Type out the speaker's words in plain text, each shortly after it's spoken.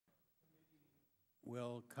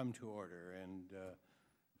will come to order. And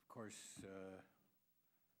of course,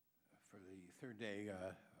 for the third day,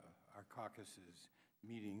 our caucus is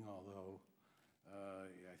meeting, although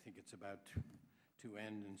I think it's about to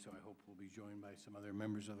end, and so I hope we'll be joined by some other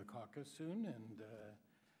members of the caucus soon. And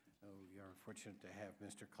we are fortunate to have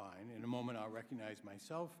Mr. Klein. In a moment, I'll recognize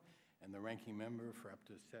myself and the ranking member for up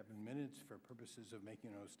to 7 minutes for purposes of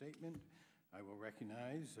making a statement. I will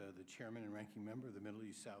recognize the chairman and ranking member of the Middle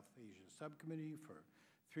East South Asia Subcommittee for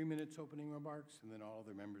 3 minutes opening remarks, and then all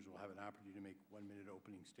other members will have an opportunity to make 1-minute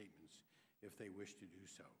opening statements if they wish to do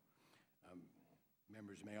so.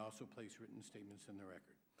 Members may also place written statements in the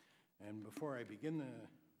record. And before I begin the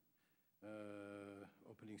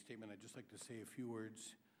opening statement, I'd just like to say a few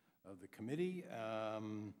words of the committee.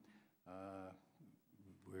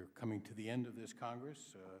 We're coming to the end of this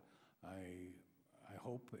Congress. I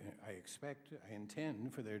hope, I expect, I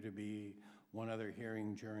intend for there to be one other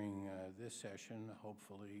hearing during this session,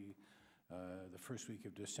 hopefully the first week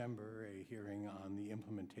of December, a hearing on the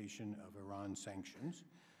implementation of Iran sanctions.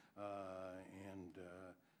 And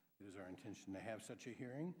it is our intention to have such a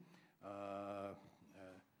hearing.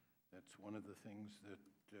 That's one of the things that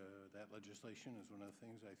that legislation is one of the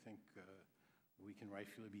things I think we can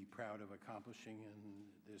rightfully be proud of accomplishing in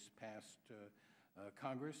this past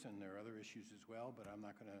Congress, and there are other issues as well, but I'm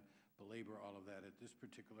not going to belabor all of that at this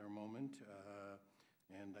particular moment.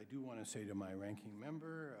 And I do want to say to my ranking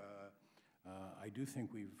member, I do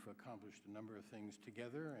think we've accomplished a number of things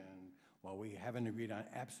together, and while we haven't agreed on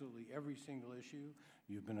absolutely every single issue,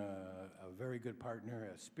 you've been a very good partner,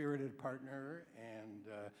 a spirited partner,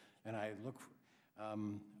 and I look for,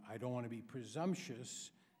 I don't want to be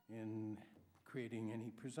presumptuous in creating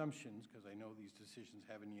any presumptions, because I know these decisions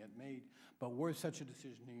haven't yet made, but were such a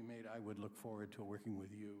decision to be made, I would look forward to working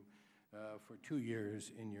with you for 2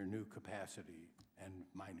 years in your new capacity and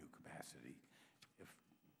my new capacity, if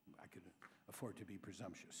I could afford to be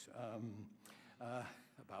presumptuous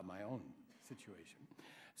about my own situation.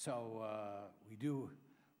 So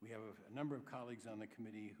we have a number of colleagues on the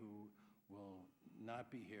committee who will not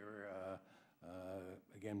be here,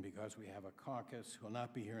 again, because we have a caucus, who will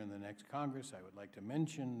not be here in the next Congress. I would like to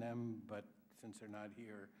mention them, but since they're not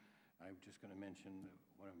here, I'm just going to mention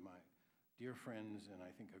one of my dear friends and I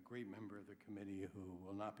think a great member of the committee who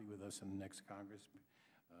will not be with us in the next Congress.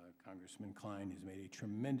 Congressman Klein has made a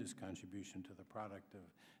tremendous contribution to the product of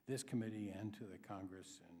this committee and to the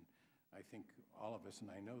Congress, and I think all of us, and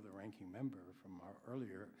I know the ranking member from our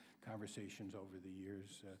earlier conversations over the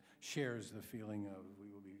years, shares the feeling of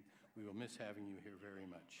we will miss having you here very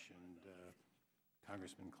much, and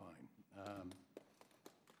Congressman Klein.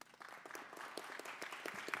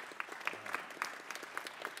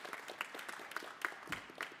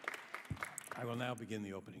 I will now begin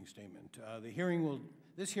the opening statement.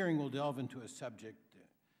 This hearing will delve into a subject,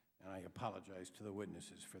 and I apologize to the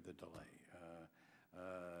witnesses for the delay,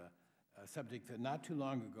 a subject that not too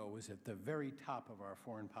long ago was at the very top of our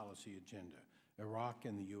foreign policy agenda, Iraq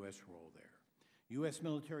and the U.S. role there. U.S.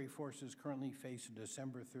 military forces currently face a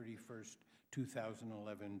December 31st,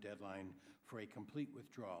 2011 deadline for a complete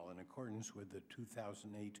withdrawal in accordance with the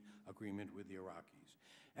 2008 agreement with the Iraqis.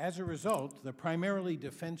 As a result, the primarily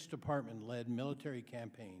Defense Department-led military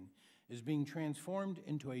campaign is being transformed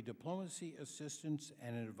into a diplomacy, assistance,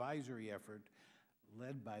 and advisory effort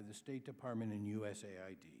led by the State Department and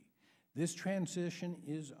USAID. This transition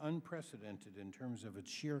is unprecedented in terms of its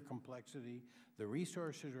sheer complexity, the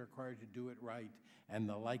resources required to do it right, and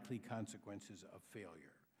the likely consequences of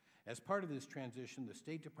failure. As part of this transition, the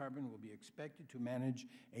State Department will be expected to manage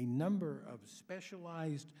a number of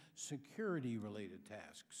specialized security-related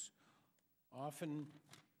tasks, often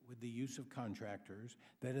with the use of contractors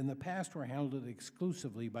that in the past were handled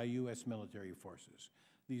exclusively by U.S. military forces.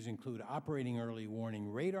 These include operating early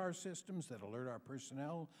warning radar systems that alert our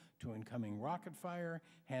personnel to incoming rocket fire,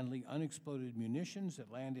 handling unexploded munitions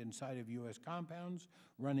that land inside of U.S. compounds,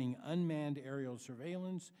 running unmanned aerial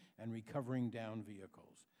surveillance, and recovering downed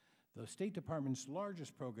vehicles. The State Department's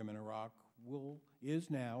largest program in Iraq is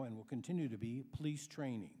now and will continue to be police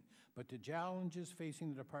training. But the challenges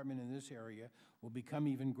facing the department in this area will become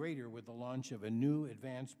even greater with the launch of a new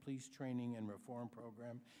advanced police training and reform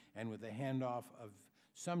program and with the handoff of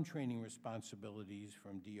some training responsibilities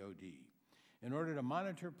from DoD. In order to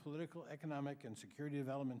monitor political, economic, and security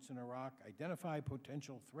developments in Iraq, identify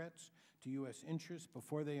potential threats to U.S. interests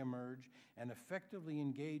before they emerge, and effectively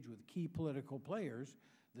engage with key political players,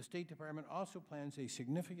 the State Department also plans a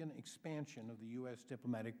significant expansion of the U.S.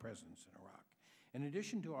 diplomatic presence in Iraq. In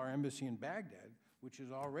addition to our embassy in Baghdad, which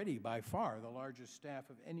is already by far the largest staff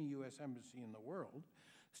of any U.S. embassy in the world,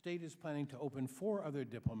 State is planning to open 4 other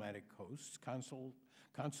diplomatic posts,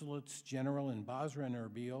 consulates general in Basra and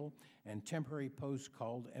Erbil, and temporary posts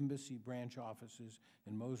called embassy branch offices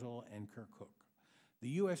in Mosul and Kirkuk. The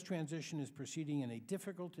U.S. transition is proceeding in a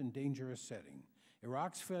difficult and dangerous setting.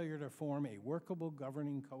 Iraq's failure to form a workable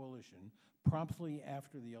governing coalition promptly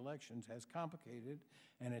after the elections has complicated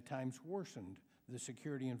and at times worsened the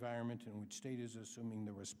security environment in which state is assuming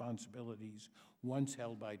the responsibilities once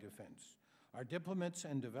held by defense. Our diplomats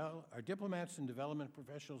and development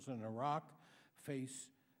professionals in Iraq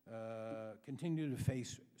continue to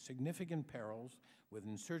face significant perils, with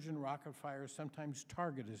insurgent rocket fire sometimes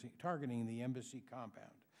targeting the embassy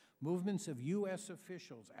compound. Movements of U.S.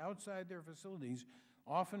 officials outside their facilities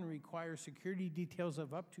often require security details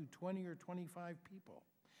of up to 20 or 25 people.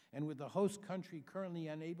 And with the host country currently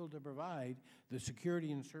unable to provide the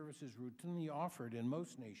security and services routinely offered in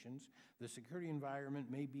most nations, the security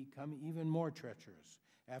environment may become even more treacherous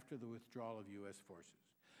after the withdrawal of U.S. forces.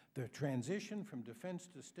 The transition from defense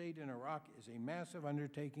to state in Iraq is a massive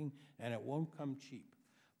undertaking, and it won't come cheap.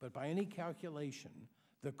 But by any calculation,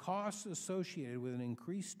 the costs associated with an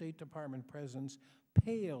increased State Department presence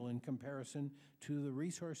pale in comparison to the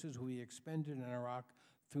resources we expended in Iraq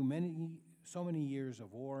through so many years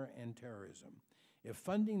of war and terrorism. If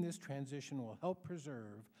funding this transition will help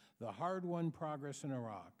preserve the hard-won progress in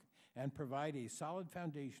Iraq and provide a solid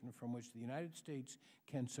foundation from which the United States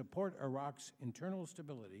can support Iraq's internal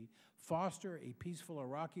stability, foster a peaceful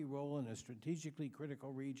Iraqi role in a strategically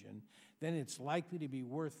critical region, then it's likely to be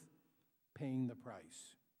worth paying the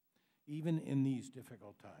price, even in these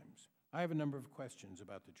difficult times. I have a number of questions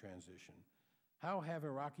about the transition. How have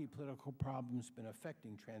Iraqi political problems been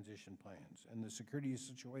affecting transition plans and the security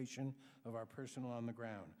situation of our personnel on the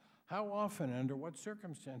ground? How often and under what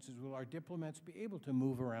circumstances will our diplomats be able to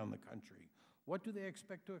move around the country? What do they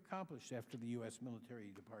expect to accomplish after the U.S.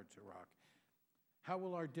 military departs Iraq? How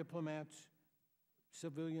will our diplomats,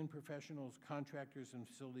 civilian professionals, contractors, and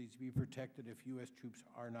facilities be protected if U.S. troops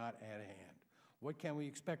are not at hand? What can we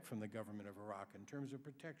expect from the government of Iraq in terms of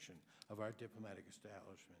protection of our diplomatic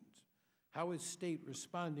establishments? How is state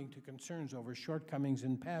responding to concerns over shortcomings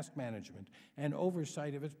in past management and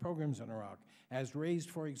oversight of its programs in Iraq, as raised,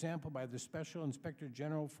 for example, by the Special Inspector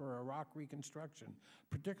General for Iraq Reconstruction,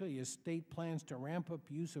 particularly as state plans to ramp up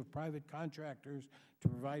use of private contractors to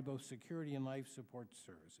provide both security and life support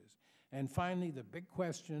services? And finally, the big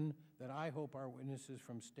question that I hope our witnesses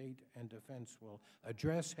from state and defense will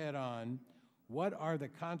address head-on: what are the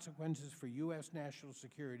consequences for U.S. national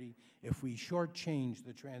security if we shortchange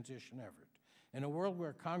the transition effort? In a world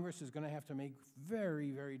where Congress is going to have to make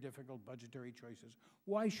very, very difficult budgetary choices,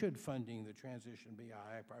 why should funding the transition be a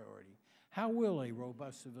high priority? How will a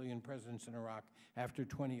robust civilian presence in Iraq after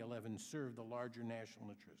 2011 serve the larger national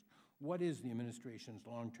interest? What is the administration's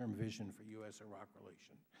long-term vision for U.S.-Iraq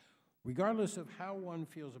relations? Regardless of how one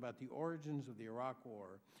feels about the origins of the Iraq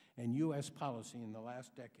War and U.S. policy in the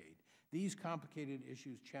last decade, these complicated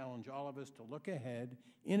issues challenge all of us to look ahead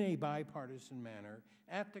in a bipartisan manner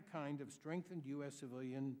at the kind of strengthened U.S.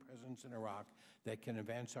 civilian presence in Iraq that can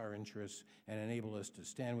advance our interests and enable us to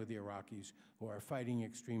stand with the Iraqis who are fighting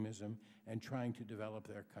extremism and trying to develop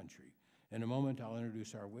their country. In a moment, I'll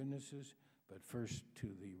introduce our witnesses, but first to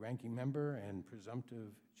the ranking member and presumptive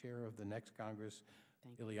chair of the next Congress,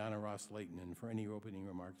 Ileana Ross-Layton, and for any opening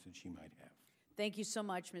remarks that she might have. Thank you so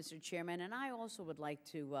much, Mr. Chairman. And I also would like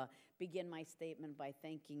to begin my statement by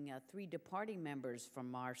thanking 3 departing members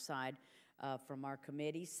from our side, from our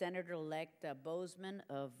committee: Senator-elect Bozeman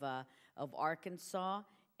of Arkansas,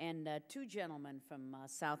 and 2 gentlemen from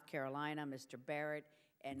South Carolina, Mr. Barrett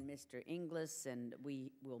and Mr. Inglis. And we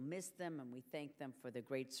will miss them, and we thank them for the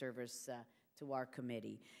great service to our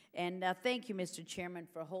committee. And thank you, Mr. Chairman,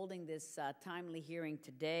 for holding this timely hearing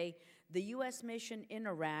today. The U.S. mission in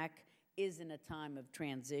Iraq is in a time of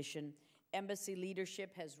transition. Embassy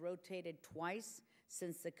leadership has rotated twice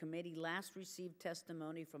since the committee last received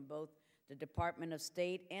testimony from both the Department of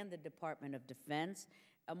State and the Department of Defense.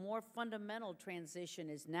 A more fundamental transition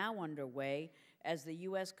is now underway as the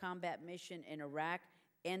U.S. combat mission in Iraq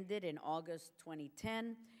ended in August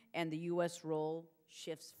 2010, and the U.S. role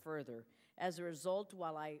shifts further. As a result,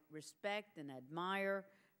 while I respect and admire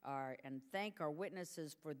and thank our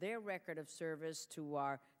witnesses for their record of service to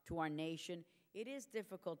our nation, it is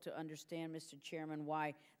difficult to understand, Mr. Chairman,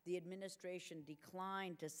 why the administration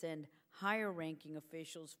declined to send higher-ranking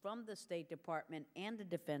officials from the State Department and the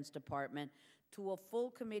Defense Department to a full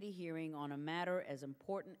committee hearing on a matter as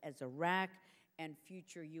important as Iraq and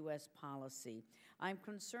future U.S. policy. I'm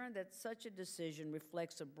concerned that such a decision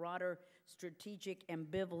reflects a broader strategic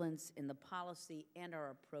ambivalence in the policy and our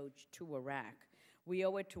approach to Iraq. We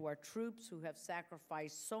owe it to our troops who have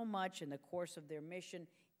sacrificed so much in the course of their mission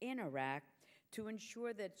in Iraq to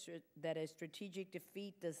ensure that a strategic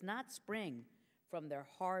defeat does not spring from their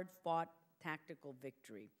hard-fought tactical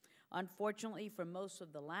victory. Unfortunately, for most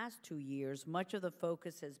of the last 2 years, much of the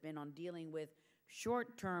focus has been on dealing with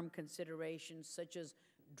short-term considerations such as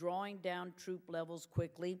drawing down troop levels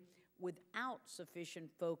quickly without sufficient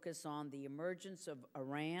focus on the emergence of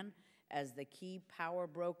Iran as the key power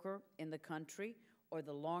broker in the country, or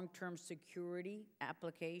the long-term security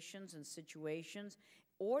applications and situations,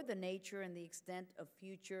 or the nature and the extent of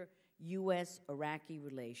future U.S.-Iraqi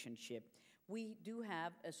relationship. We do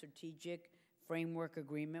have a strategic framework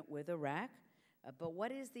agreement with Iraq, but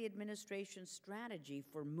what is the administration's strategy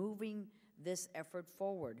for moving this effort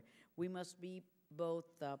forward? We must be both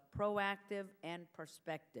proactive and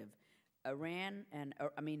prospective.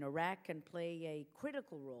 Iraq can play a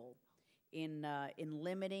critical role in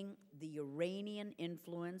limiting the Iranian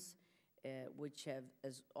influence, which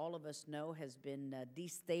as all of us know, has been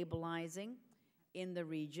destabilizing in the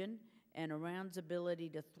region, and Iran's ability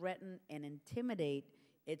to threaten and intimidate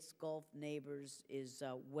its Gulf neighbors is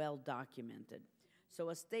well documented. So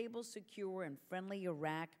a stable, secure, and friendly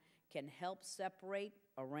Iraq can help separate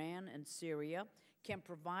Iran and Syria, can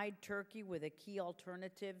provide Turkey with a key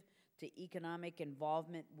alternative to economic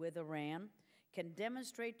involvement with Iran, can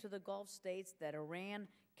demonstrate to the Gulf states that Iran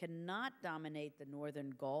cannot dominate the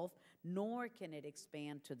northern Gulf, nor can it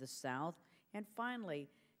expand to the south. And finally,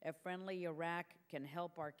 a friendly Iraq can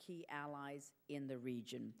help our key allies in the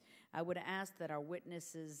region. I would ask that our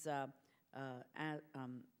witnesses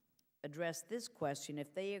address this question: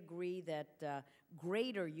 if they agree that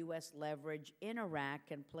greater U.S. leverage in Iraq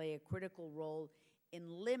can play a critical role in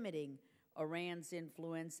limiting Iran's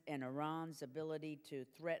influence and Iran's ability to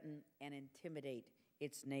threaten and intimidate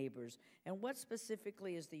its neighbors. And what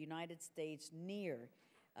specifically is the United States near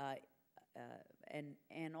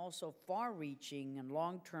and also far-reaching and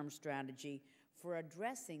long-term strategy for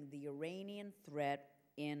addressing the Iranian threat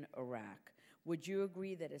in Iraq? Would you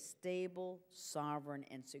agree that a stable, sovereign,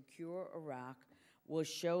 and secure Iraq will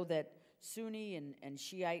show that Sunni and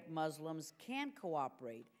Shiite Muslims can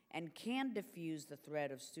cooperate and can diffuse the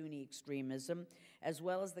threat of Sunni extremism, as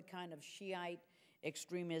well as the kind of Shiite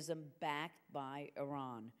extremism backed by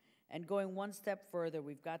Iran? And going one step further,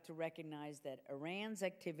 we've got to recognize that Iran's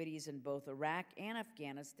activities in both Iraq and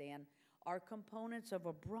Afghanistan are components of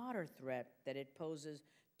a broader threat that it poses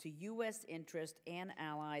to U.S. interest and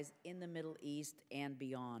allies in the Middle East and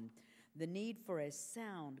beyond. The need for a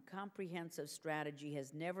sound, comprehensive strategy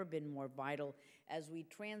has never been more vital as we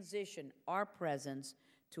transition our presence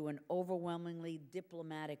to an overwhelmingly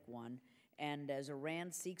diplomatic one, and as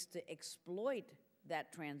Iran seeks to exploit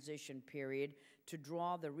that transition period to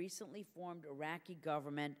draw the recently formed Iraqi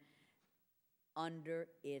government under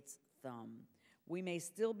its thumb. We may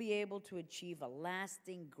still be able to achieve a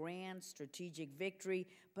lasting, grand strategic victory,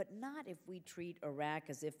 but not if we treat Iraq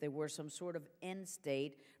as if there were some sort of end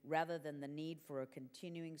state rather than the need for a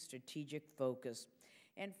continuing strategic focus.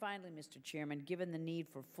 And finally, Mr. Chairman, given the need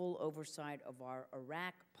for full oversight of our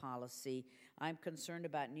Iraq policy, I'm concerned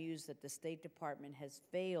about news that the State Department has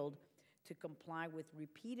failed to comply with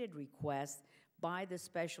repeated requests by the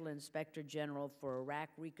Special Inspector General for Iraq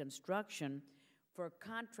Reconstruction for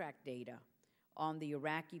contract data on the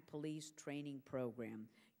Iraqi police training program.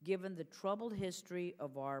 Given the troubled history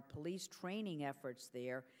of our police training efforts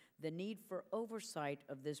there, the need for oversight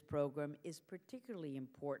of this program is particularly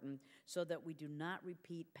important so that we do not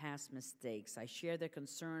repeat past mistakes. I share the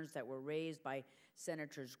concerns that were raised by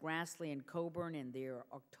Senators Grassley and Coburn in their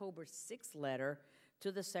October 6th letter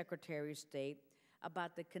to the Secretary of State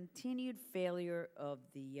about the continued failure of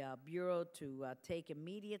the Bureau to take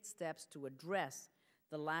immediate steps to address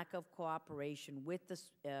the lack of cooperation with the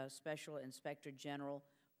Special Inspector General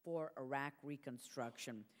for Iraq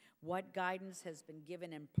Reconstruction. What guidance has been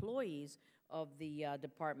given employees of the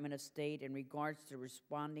Department of State in regards to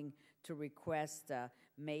responding to requests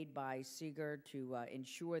made by SIGIR to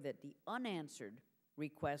ensure that the unanswered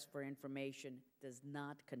request for information does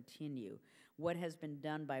not continue? What has been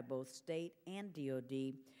done by both state and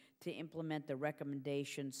DOD to implement the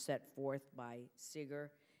recommendations set forth by SIGIR?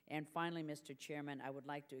 And finally, Mr. Chairman, I would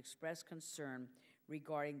like to express concern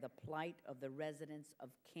regarding the plight of the residents of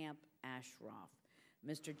Camp Ashraf.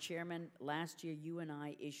 Mr. Chairman, last year you and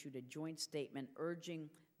I issued a joint statement urging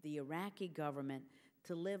the Iraqi government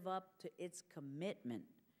to live up to its commitment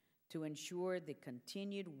to ensure the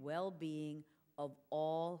continued well-being of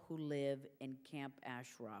all who live in Camp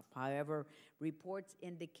Ashraf. However, reports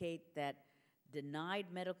indicate that denied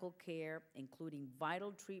medical care, including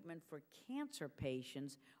vital treatment for cancer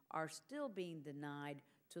patients, are still being denied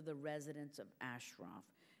to the residents of Ashraf.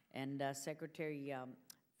 And Secretary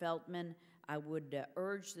Feltman, I would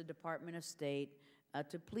urge the Department of State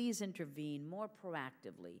to please intervene more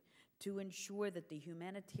proactively to ensure that the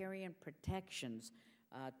humanitarian protections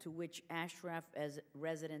to which Ashraf as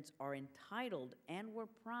residents are entitled and were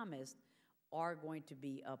promised are going to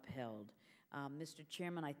be upheld. Mr.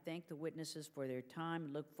 Chairman, I thank the witnesses for their time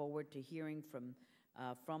and look forward to hearing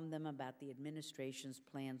from them about the administration's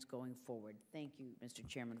plans going forward. Thank you, Mr.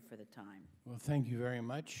 Chairman, for the time. Well, thank you very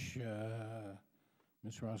much,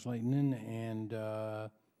 Ms. Ross-Leighton, and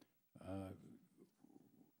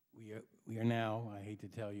we are now, I hate to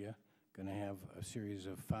tell you, going to have a series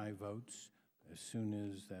of 5 votes. As soon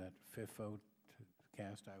as that 5th vote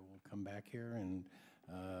cast, I will come back here and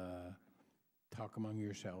talk among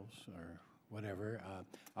yourselves or whatever.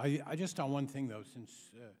 I just on one thing, though,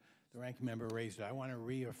 since the ranking member raised it, I want to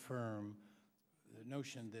reaffirm the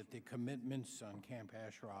notion that the commitments on Camp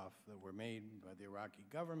Ashraf that were made by the Iraqi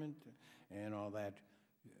government and all that,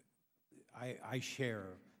 I share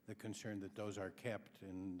the concern that those are kept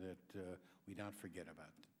and that we not forget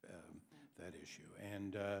about that issue.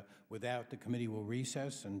 And with that, the committee will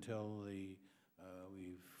recess until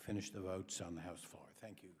we've finished the votes on the House floor.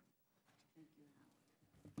 Thank you.